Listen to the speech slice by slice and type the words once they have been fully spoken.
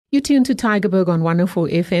You tune to Tygerberg on 104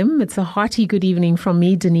 FM. It's a hearty good evening from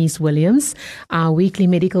me, Denise Williams, our weekly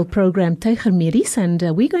medical program, Tygermedies, and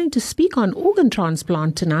we're going to speak on organ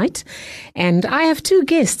transplant tonight. And I have two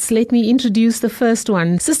guests. Let me introduce the first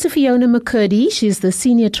one, Sister Fiona McCurdie. She's the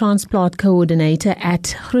Senior Transplant Coordinator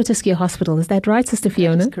at Groote Hospital. Is that right, Sister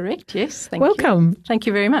Fiona? That's correct, yes. Thank you. Welcome. Thank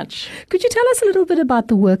you very much. Could you tell us a little bit about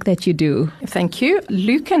the work that you do? Thank you.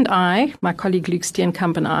 Luke and I, my colleague Luke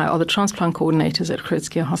Steenkamp and I, are the transplant coordinators at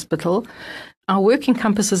Groote Hospital. Our work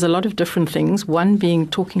encompasses a lot of different things, one being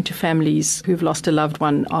talking to families who've lost a loved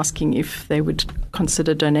one, asking if they would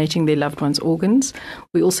consider donating their loved one's organs.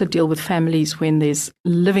 We also deal with families when there's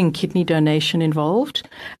living kidney donation involved.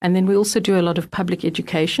 And then we also do a lot of public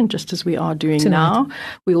education, just as we are doing now.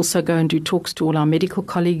 We also go and do talks to all our medical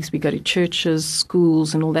colleagues. We go to churches,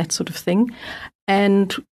 schools, and all that sort of thing.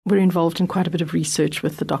 And we're involved in quite a bit of research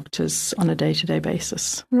with the doctors on a day-to-day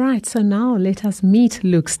basis. Right, so now let us meet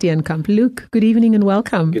Luke Steenkamp. Luke, good evening and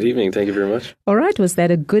welcome. Good evening, thank you very much. All right, was that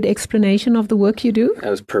a good explanation of the work you do? That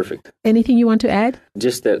was perfect. Anything you want to add?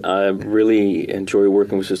 Just that I really enjoy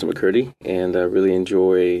working with Sister McCurdie, and I really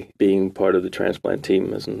enjoy being part of the transplant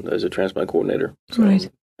team as a transplant coordinator. So right.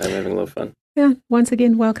 I'm having a lot of fun. Yeah, once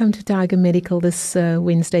again, welcome to Tiger Medical this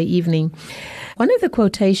Wednesday evening. One of the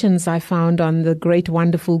quotations I found on the great,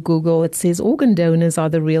 wonderful Google, it says, organ donors are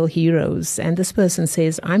the real heroes. And this person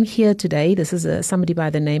says, I'm here today. This is somebody by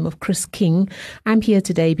the name of Chris King. I'm here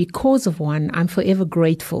today because of one. I'm forever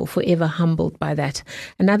grateful, forever humbled by that.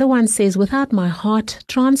 Another one says, without my heart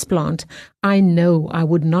transplant, I know I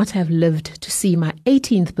would not have lived to see my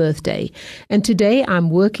 18th birthday. And today I'm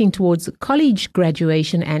working towards college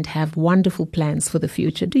graduation and have wonderful plans for the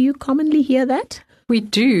future. Do you commonly hear that? We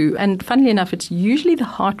do. And funnily enough, it's usually the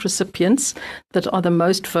heart recipients that are the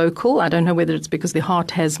most vocal. I don't know whether it's because the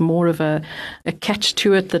heart has more of a catch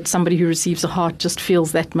to it, that somebody who receives a heart just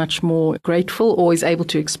feels that much more grateful or is able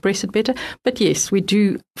to express it better. But yes, we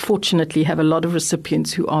do fortunately have a lot of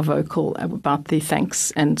recipients who are vocal about their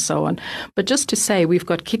thanks and so on. But just to say, we've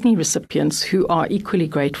got kidney recipients who are equally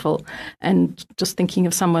grateful. And just thinking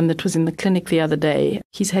of someone that was in the clinic the other day,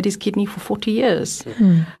 he's had his kidney for 40 years.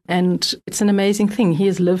 Mm. And it's an amazing thing. He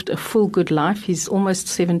has lived a full, good life. He's almost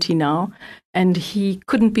 70 now, and he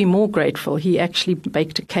couldn't be more grateful. He actually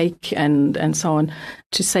baked a cake and so on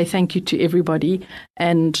to say thank you to everybody.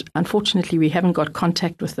 And unfortunately, we haven't got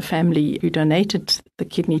contact with the family who donated the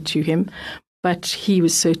kidney to him, but he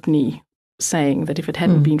was certainly saying that if it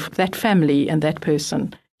hadn't been for that family and that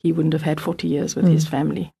person, he wouldn't have had 40 years with his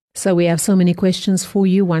family. So we have so many questions for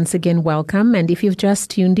you. Once again, welcome. And if you've just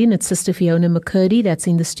tuned in, it's Sister Fiona McCurdie that's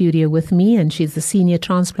in the studio with me, and she's the Senior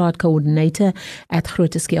Transplant Coordinator at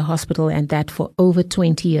Groote Hospital, and that for over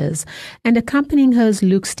 20 years. And accompanying her is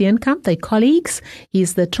Luke Steenkamp, they're colleagues.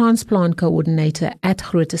 He's the Transplant Coordinator at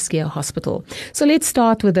Groote Hospital. So let's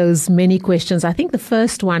start with those many questions. I think the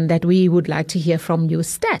first one that we would like to hear from you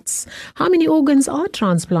is stats. How many organs are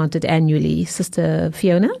transplanted annually, Sister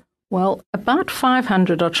Fiona? Well, about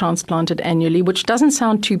 500 are transplanted annually, which doesn't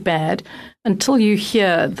sound too bad until you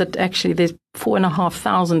hear that actually there's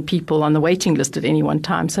 4,500 people on the waiting list at any one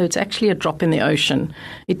time. So it's actually a drop in the ocean.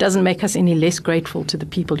 It doesn't make us any less grateful to the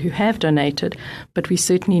people who have donated, but we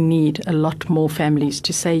certainly need a lot more families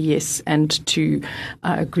to say yes and to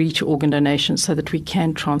agree to organ donation so that we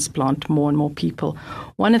can transplant more and more people.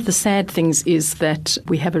 One of the sad things is that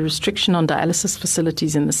we have a restriction on dialysis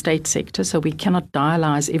facilities in the state sector, so we cannot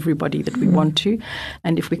dialyze everybody that we want to.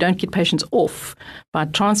 And if we don't get patients off by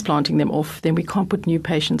transplanting them off, then we can't put new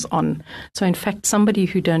patients on. So in fact, somebody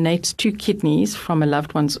who donates 2 kidneys from a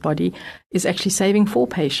loved one's body is actually saving 4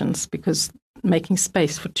 patients, because making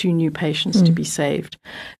space for 2 new patients to be saved.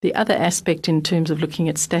 The other aspect in terms of looking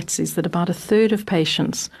at stats is that about a third of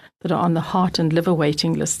patients that are on the heart and liver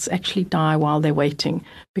waiting lists actually die while they're waiting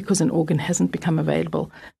because an organ hasn't become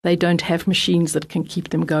available. They don't have machines that can keep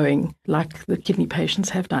them going like the kidney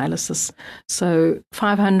patients have dialysis. So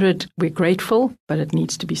 500, we're grateful, but it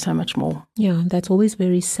needs to be so much more. Yeah, that's always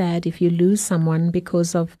very sad if you lose someone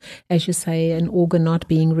because of, as you say, an organ not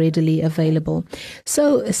being readily available.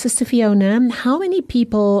 So, Sister Fiona, how many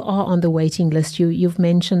people are on the waiting list? You've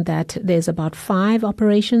mentioned that there's about 5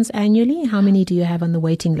 operations annually. How many do you have on the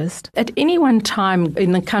waiting list? At any one time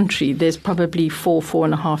in the country, there's probably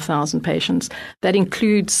 4,500 patients. That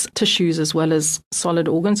includes tissues as well as solid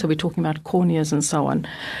organs. So we're talking about corneas and so on.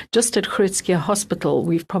 Just at Groote Hospital,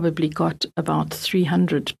 we've probably got about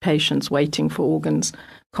 300 patients waiting for organs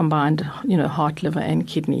combined, heart, liver and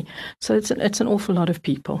kidney. So it's an awful lot of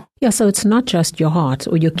people. Yeah, so it's not just your heart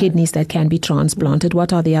or your kidneys that can be transplanted.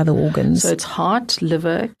 What are the other organs? So it's heart,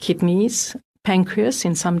 liver, kidneys, pancreas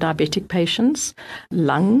in some diabetic patients,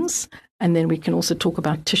 lungs, and then we can also talk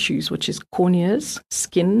about tissues, which is corneas,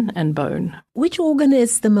 skin, and bone. Which organ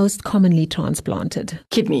is the most commonly transplanted?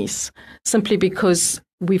 Kidneys, simply because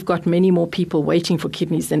we've got many more people waiting for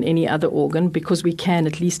kidneys than any other organ, because we can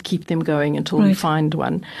at least keep them going until we find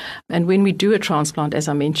one. And when we do a transplant, as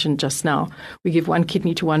I mentioned just now, we give one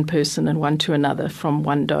kidney to one person and one to another from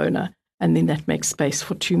one donor. And then that makes space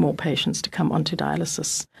for 2 more patients to come onto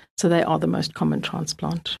dialysis. So they are the most common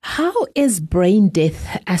transplant. How is brain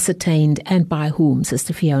death ascertained and by whom,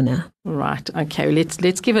 Sister Fiona? Right. Okay.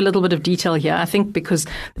 Let's give a little bit of detail here. I think because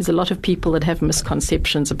there's a lot of people that have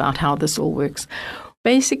misconceptions about how this all works.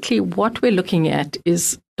 Basically, what we're looking at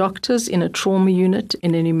is doctors in a trauma unit,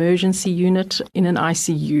 in an emergency unit, in an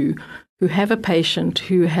ICU, who have a patient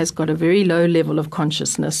who has got a very low level of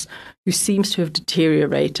consciousness, who seems to have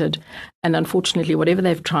deteriorated, and unfortunately, whatever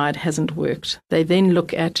they've tried hasn't worked. They then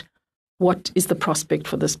look at what is the prospect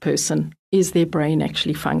for this person? Is their brain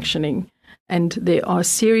actually functioning? And there are a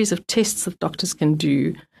series of tests that doctors can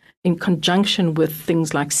do in conjunction with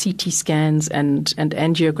things like CT scans and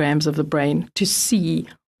angiograms of the brain to see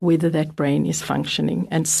whether that brain is functioning.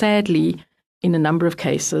 And sadly, in a number of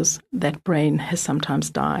cases, that brain has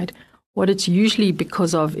sometimes died. What it's usually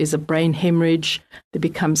because of is a brain hemorrhage. There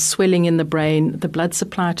becomes swelling in the brain. The blood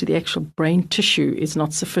supply to the actual brain tissue is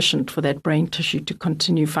not sufficient for that brain tissue to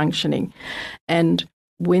continue functioning. And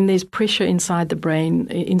when there's pressure inside the brain,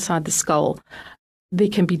 inside the skull, there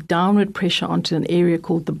can be downward pressure onto an area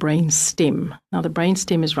called the brain stem. Now, the brain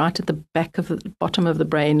stem is right at the back of the bottom of the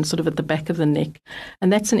brain, sort of at the back of the neck.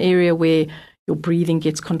 And that's an area where your breathing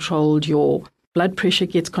gets controlled, your blood pressure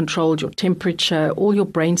gets controlled, your temperature, all your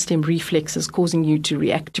brainstem reflexes causing you to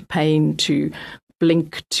react to pain, to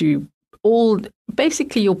blink, to all,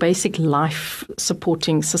 basically your basic life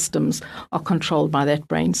supporting systems are controlled by that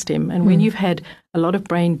brainstem. And when you've had a lot of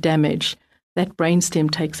brain damage, that brainstem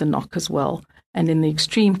takes a knock as well. And in the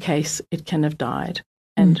extreme case, it can have died.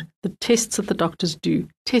 And the tests that the doctors do,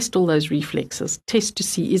 test all those reflexes, test to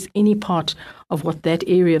see is any part of what that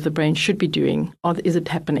area of the brain should be doing, or is it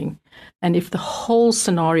happening? And if the whole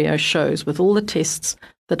scenario shows with all the tests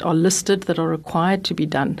that are listed, that are required to be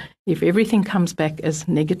done, if everything comes back as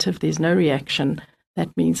negative, there's no reaction,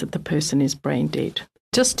 that means that the person is brain dead.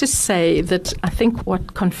 Just to say that I think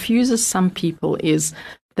what confuses some people is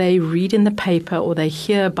they read in the paper or they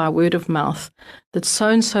hear by word of mouth that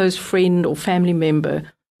so-and-so's friend or family member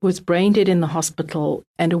was brain dead in the hospital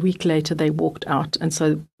and a week later they walked out. And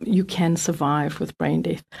so you can survive with brain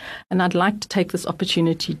death. And I'd like to take this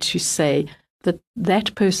opportunity to say that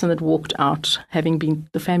that person that walked out, having been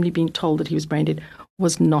the family being told that he was brain dead,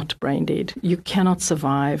 was not brain dead. You cannot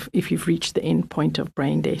survive if you've reached the end point of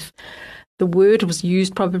brain death. The word was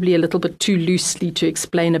used probably a little bit too loosely to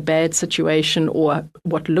explain a bad situation or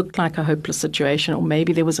what looked like a hopeless situation, or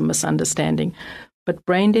maybe there was a misunderstanding. But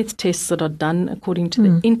brain death tests that are done according to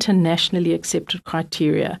the internationally accepted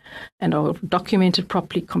criteria and are documented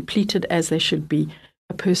properly, completed as they should be,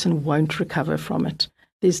 a person won't recover from it.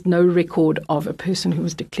 There's no record of a person who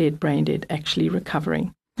was declared brain dead actually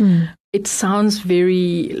recovering. It sounds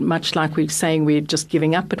very much like we're saying we're just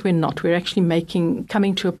giving up, but we're not. We're actually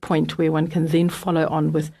coming to a point where one can then follow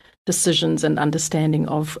on with decisions and understanding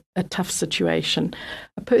of a tough situation.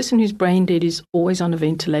 A person who's brain dead is always on a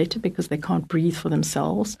ventilator because they can't breathe for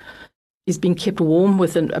themselves, is being kept warm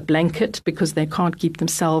with a blanket because they can't keep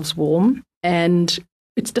themselves warm. And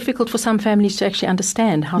it's difficult for some families to actually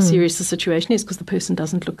understand how serious the situation is because the person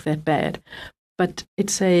doesn't look that bad. But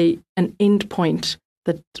it's an end point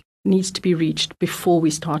that needs to be reached before we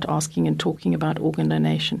start asking and talking about organ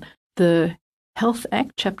donation. The Health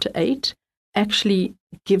Act, Chapter 8, actually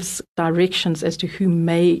gives directions as to who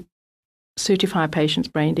may certify a patient's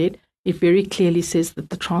brain dead. It very clearly says that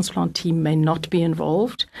the transplant team may not be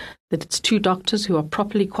involved, that it's 2 doctors who are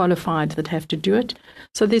properly qualified that have to do it.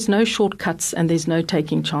 So there's no shortcuts and there's no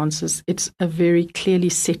taking chances. It's a very clearly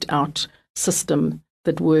set out system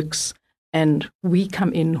that works. And we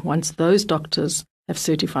come in once those doctors have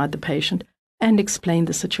certified the patient and explained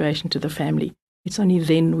the situation to the family. It's only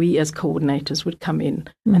then we as coordinators would come in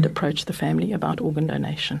and approach the family about organ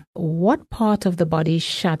donation. What part of the body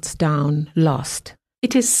shuts down last?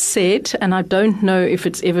 It is said, and I don't know if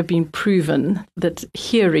it's ever been proven, that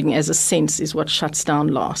hearing as a sense is what shuts down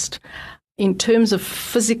last. In terms of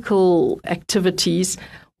physical activities,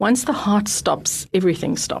 once the heart stops,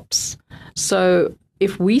 everything stops. So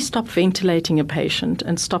if we stop ventilating a patient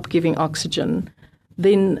and stop giving oxygen,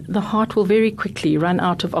 then the heart will very quickly run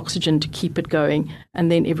out of oxygen to keep it going,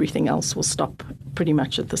 and then everything else will stop pretty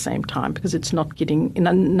much at the same time because it's not getting,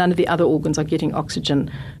 none of the other organs are getting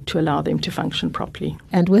oxygen to allow them to function properly.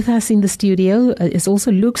 And with us in the studio is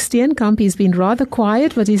also Luke Steenkamp. He's been rather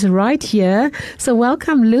quiet, but he's right here. So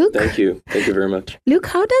welcome, Luke. Thank you. Thank you very much. Luke,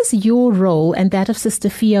 how does your role and that of Sister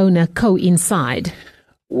Fiona coincide?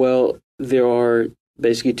 Well, there are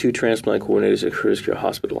basically two transplant coordinators at Schuur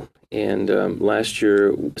Hospital. And last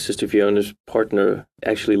year, Sister Fiona's partner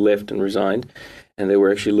actually left and resigned. And they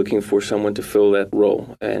were actually looking for someone to fill that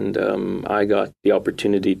role. And I got the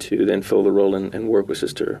opportunity to then fill the role and work with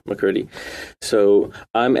Sister McCurdie. So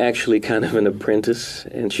I'm actually kind of an apprentice,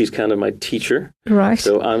 and she's kind of my teacher. Right.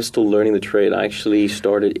 So I'm still learning the trade. I actually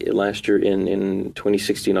started last year in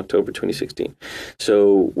 2016, October 2016.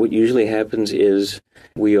 So what usually happens is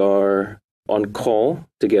we are on call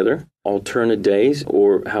together, alternate days,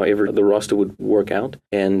 or however the roster would work out.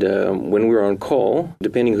 And when we're on call,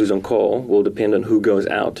 depending who's on call, will depend on who goes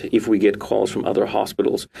out. If we get calls from other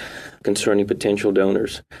hospitals concerning potential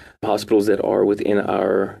donors, hospitals that are within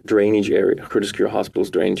our drainage area, Groote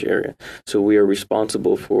Hospital's drainage area. So we are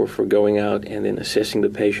responsible for going out and then assessing the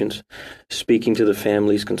patients, speaking to the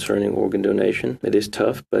families concerning organ donation. It is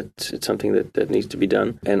tough, but it's something that needs to be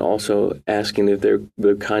done. And also asking if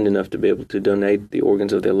they're kind enough to be able to donate the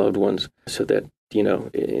organs of their loved ones so that,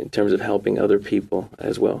 in terms of helping other people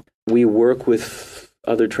as well. We work with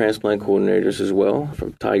other transplant coordinators as well,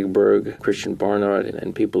 from Tygermedies, Christian Barnard,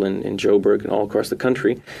 and people in Joburg and all across the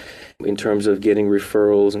country, in terms of getting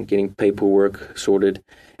referrals and getting paperwork sorted.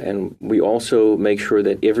 And we also make sure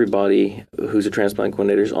that everybody who's a transplant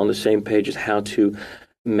coordinator is on the same page as how to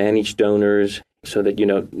manage donors, so that,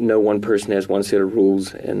 no one person has one set of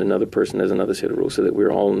rules and another person has another set of rules, so that we're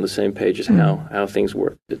all on the same page as how things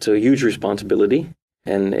work. It's a huge responsibility,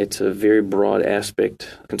 and it's a very broad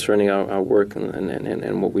aspect concerning our work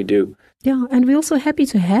and what we do. Yeah, and we're also happy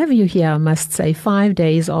to have you here, I must say, 5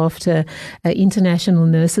 days after International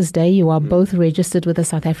Nurses Day. You are both registered with the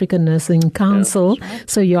South African Nursing Council. Yeah, that's right.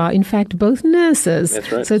 So you are, in fact, both nurses.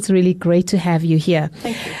 That's right. So it's really great to have you here.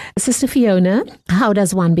 Thank you. Sister Fiona, how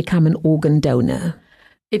does one become an organ donor?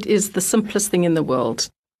 It is the simplest thing in the world.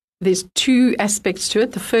 There's two aspects to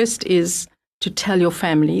it. The first is to tell your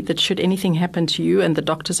family that should anything happen to you and the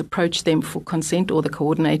doctors approach them for consent, or the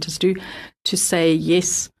coordinators do, to say,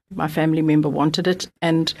 yes, my family member wanted it,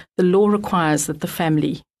 and the law requires that the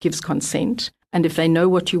family gives consent. And if they know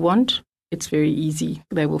what you want, it's very easy.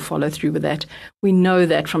 They will follow through with that. We know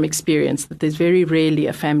that from experience, that there's very rarely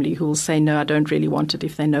a family who will say, no, I don't really want it,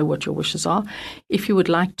 if they know what your wishes are. If you would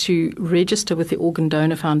like to register with the Organ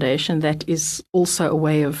Donor Foundation, that is also a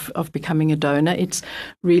way of becoming a donor. It's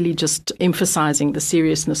really just emphasizing the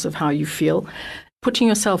seriousness of how you feel. Putting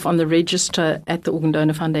yourself on the register at the Organ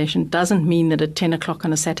Donor Foundation doesn't mean that at 10 o'clock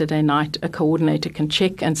on a Saturday night, a coordinator can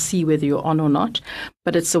check and see whether you're on or not.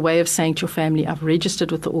 But it's a way of saying to your family, I've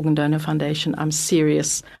registered with the Organ Donor Foundation. I'm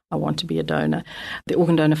serious. I want to be a donor. The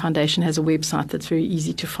Organ Donor Foundation has a website that's very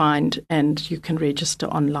easy to find, and you can register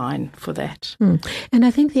online for that. And I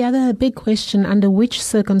think the other big question, under which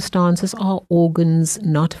circumstances are organs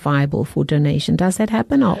not viable for donation? Does that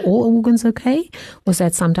happen? Are all organs okay? Or is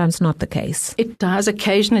that sometimes not the case? It does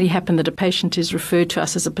occasionally happen that a patient is referred to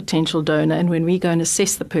us as a potential donor, and when we go and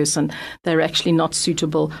assess the person, they're actually not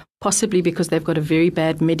suitable, possibly because they've got a very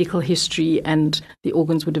bad medical history and the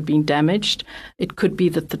organs would have been damaged. It could be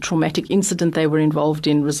that the traumatic incident they were involved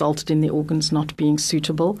in resulted in the organs not being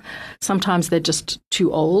suitable. Sometimes they're just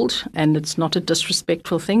too old, and it's not a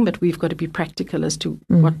disrespectful thing, but we've got to be practical as to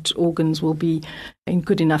what organs will be in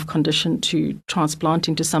good enough condition to transplant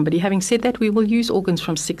into somebody. Having said that, we will use organs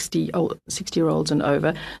from 60-year-olds and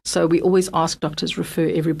over. So we always ask doctors refer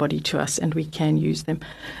everybody to us, and we can use them.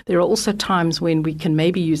 There are also times when we can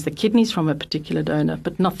maybe use the kidneys from a particular donor,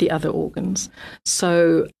 but not the other organs.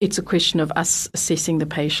 So it's a question of us assessing the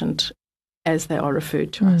patient as they are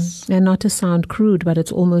referred to us. And not to sound crude, but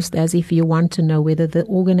it's almost as if you want to know whether the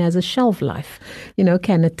organ has a shelf life.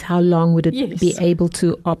 How long would it be able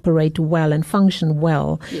to operate well and function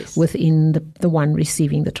well within the one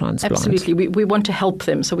receiving the transplant? Absolutely. We want to help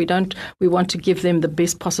them. So we want to give them the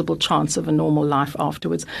best possible chance of a normal life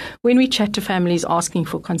afterwards. When we chat to families asking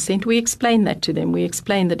for consent, we explain that to them. We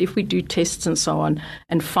explain that if we do tests and so on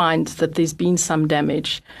and find that there's been some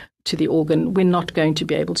damage to the organ, we're not going to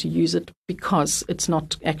be able to use it because it's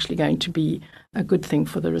not actually going to be a good thing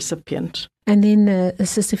for the recipient. And then,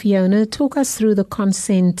 Sister Fiona, talk us through the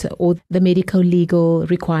consent or the medical legal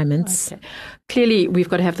requirements. Okay. Clearly, we've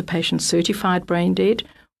got to have the patient certified brain dead.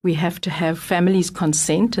 We have to have families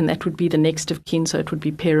consent, and that would be the next of kin. So it would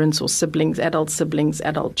be parents or siblings,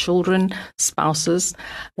 adult children, spouses.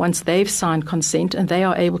 Once they've signed consent and they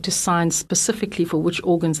are able to sign specifically for which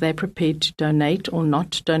organs they're prepared to donate or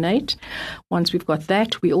not donate. Once we've got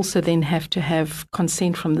that, we also then have to have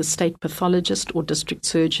consent from the state pathologist or district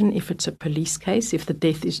surgeon if it's a police case, if the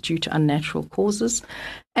death is due to unnatural causes,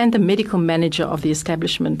 and the medical manager of the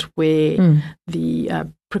establishment where the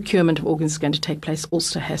procurement of organs is going to take place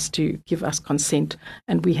also has to give us consent,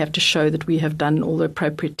 and we have to show that we have done all the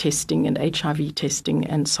appropriate testing and HIV testing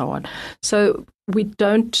and so on. So we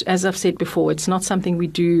don't, as I've said before, it's not something we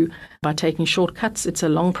do by taking shortcuts. It's a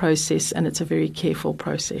long process and it's a very careful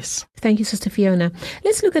process. Thank you, Sister Fiona.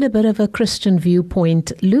 Let's look at a bit of a Christian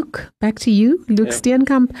viewpoint. Luke, back to you. Luke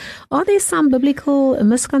Steenkamp. Are there some biblical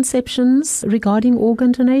misconceptions regarding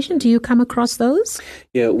organ donation? Do you come across those?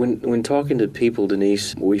 Yeah, when talking to people,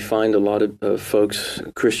 Denise, we find a lot of folks,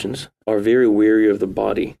 Christians, are very weary of the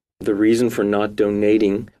body. The reason for not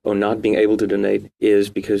donating or not being able to donate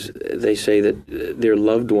is because they say that their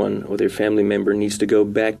loved one or their family member needs to go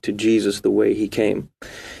back to Jesus the way he came.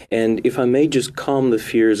 And if I may just calm the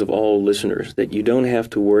fears of all listeners, that you don't have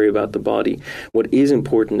to worry about the body. What is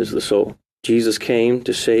important is the soul. Jesus came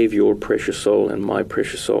to save your precious soul and my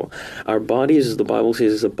precious soul. Our bodies, as the Bible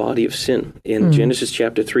says, is a body of sin. In Genesis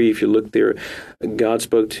chapter 3, if you look there, God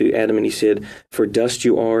spoke to Adam and he said, "For dust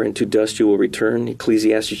you are, and to dust you will return."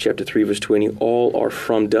 Ecclesiastes chapter 3, verse 20, all are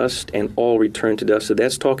from dust and all return to dust. So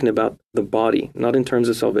that's talking about the body, not in terms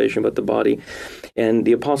of salvation, but the body. And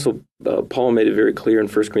the Apostle Paul made it very clear in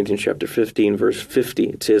 1 Corinthians chapter 15, verse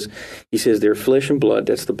 50. He says, "Their flesh and blood,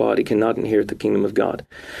 that's the body, cannot inherit the kingdom of God."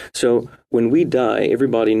 So when we die,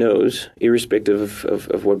 everybody knows, irrespective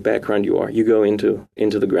of what background you are, you go into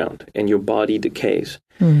the ground and your body decays.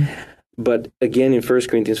 But again, in 1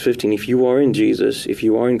 Corinthians 15, if you are in Jesus, if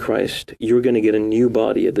you are in Christ, you're going to get a new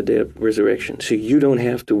body at the day of resurrection. So you don't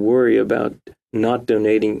have to worry about not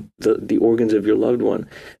donating the organs of your loved one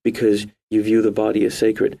because you view the body as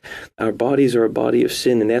sacred. Our bodies are a body of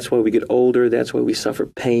sin, and that's why we get older. That's why we suffer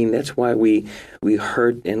pain. That's why we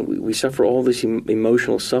hurt and we suffer all this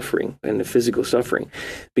emotional suffering and the physical suffering,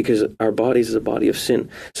 because our bodies is a body of sin.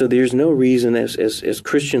 So there's no reason as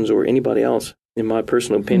Christians or anybody else, in my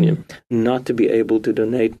personal opinion, not to be able to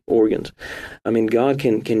donate organs. I mean, God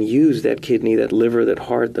can use that kidney, that liver, that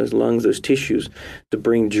heart, those lungs, those tissues to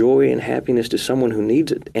bring joy and happiness to someone who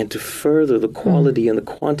needs it and to further the quality and the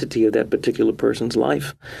quantity of that particular person's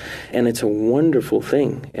life. And it's a wonderful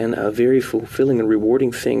thing and a very fulfilling and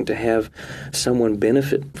rewarding thing to have someone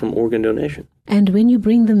benefit from organ donation. And when you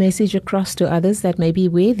bring the message across to others that maybe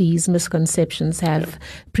where these misconceptions have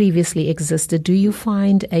previously existed, do you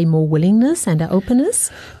find a more willingness and an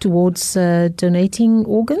openness towards donating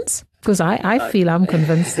organs? Because I feel I'm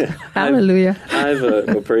convinced. Hallelujah.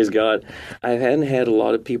 Well, praise God. I hadn't had a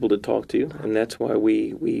lot of people to talk to, and that's why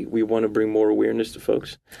we want to bring more awareness to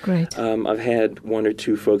folks. Great. I've had one or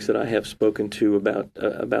two folks that I have spoken to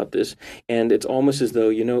about this, and it's almost as though,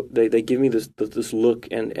 they give me this look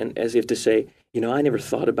and as if to say, I never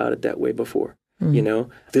thought about it that way before.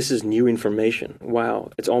 This is new information. Wow.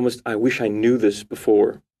 It's almost, I wish I knew this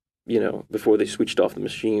before they switched off the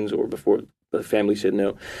machines or before the family said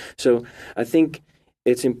no. So I think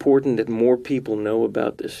it's important that more people know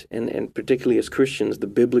about this, and particularly as Christians, the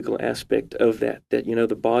biblical aspect of that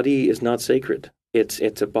the body is not sacred.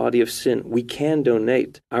 It's a body of sin. We can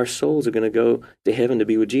donate. Our souls are going to go to heaven to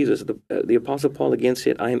be with Jesus. The Apostle Paul again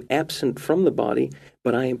said, "I am absent from the body,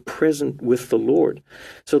 but I am present with the Lord."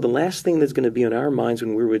 So the last thing that's going to be on our minds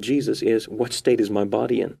when we're with Jesus is, what state is my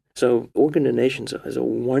body in? So organ donation is a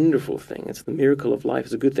wonderful thing. It's the miracle of life.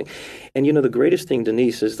 It's a good thing. And the greatest thing,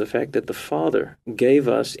 Denise, is the fact that the Father gave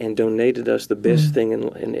us and donated us the best thing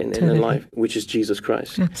in life, which is Jesus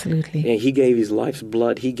Christ. Absolutely. And he gave his life's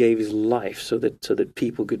blood. He gave his life so that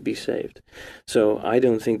people could be saved. So I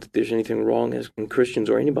don't think that there's anything wrong as in Christians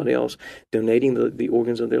or anybody else donating the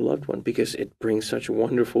organs of their loved one, because it brings such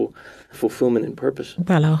wonderful fulfillment and purpose.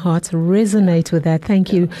 Well, our hearts resonate with that.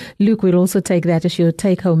 Thank you. Luke, we'll also take that as your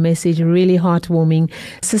take-home message, really heartwarming.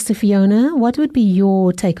 Sister Fiona, what would be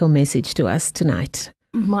your take-home message to us tonight?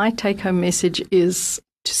 My take-home message is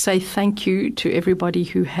to say thank you to everybody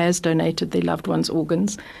who has donated their loved ones'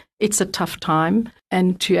 organs. It's a tough time,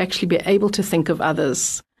 and to actually be able to think of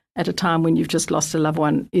others at a time when you've just lost a loved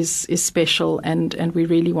one is special, and we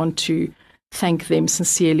really want to thank them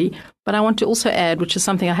sincerely. But I want to also add, which is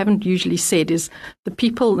something I haven't usually said, is the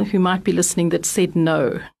people who might be listening that said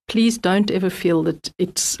no, please don't ever feel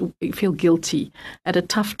feel guilty. At a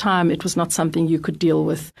tough time, it was not something you could deal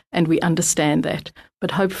with, and we understand that.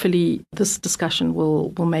 But hopefully this discussion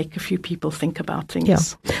will make a few people think about things.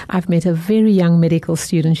 Yeah. I've met a very young medical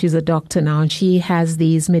student. She's a doctor now, and she has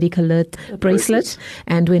these medical alert bracelets.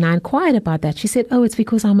 And when I inquired about that, she said, oh, it's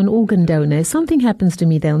because I'm an organ donor. If something happens to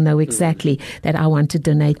me, they'll know exactly that I want to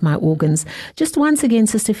donate my organs. Just once again,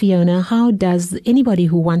 Sister Fiona, how does anybody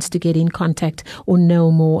who wants to get in contact or know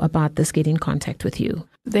more about this get in contact with you?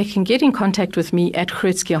 They can get in contact with me at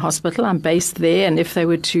Groote Hospital. I'm based there, and if they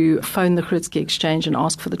were to phone the Groote Exchange and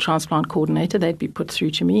ask for the transplant coordinator, they'd be put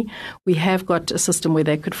through to me. We have got a system where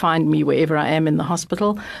they could find me wherever I am in the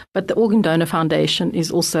hospital, but the Organ Donor Foundation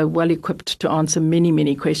is also well equipped to answer many,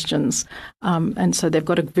 many questions. And so they've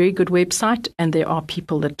got a very good website, and there are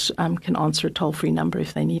people that can answer a toll-free number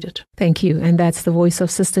if they need it. Thank you. And that's the voice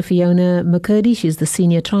of Sister Fiona McCurdie. She's the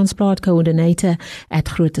Senior Transplant Coordinator at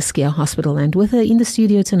Groote Hospital. And with her in the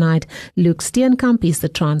studio tonight, Luke Steenkamp is the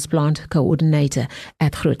Transplant Coordinator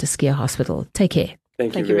at Groote Hospital. Take care.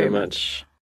 Thank you very much.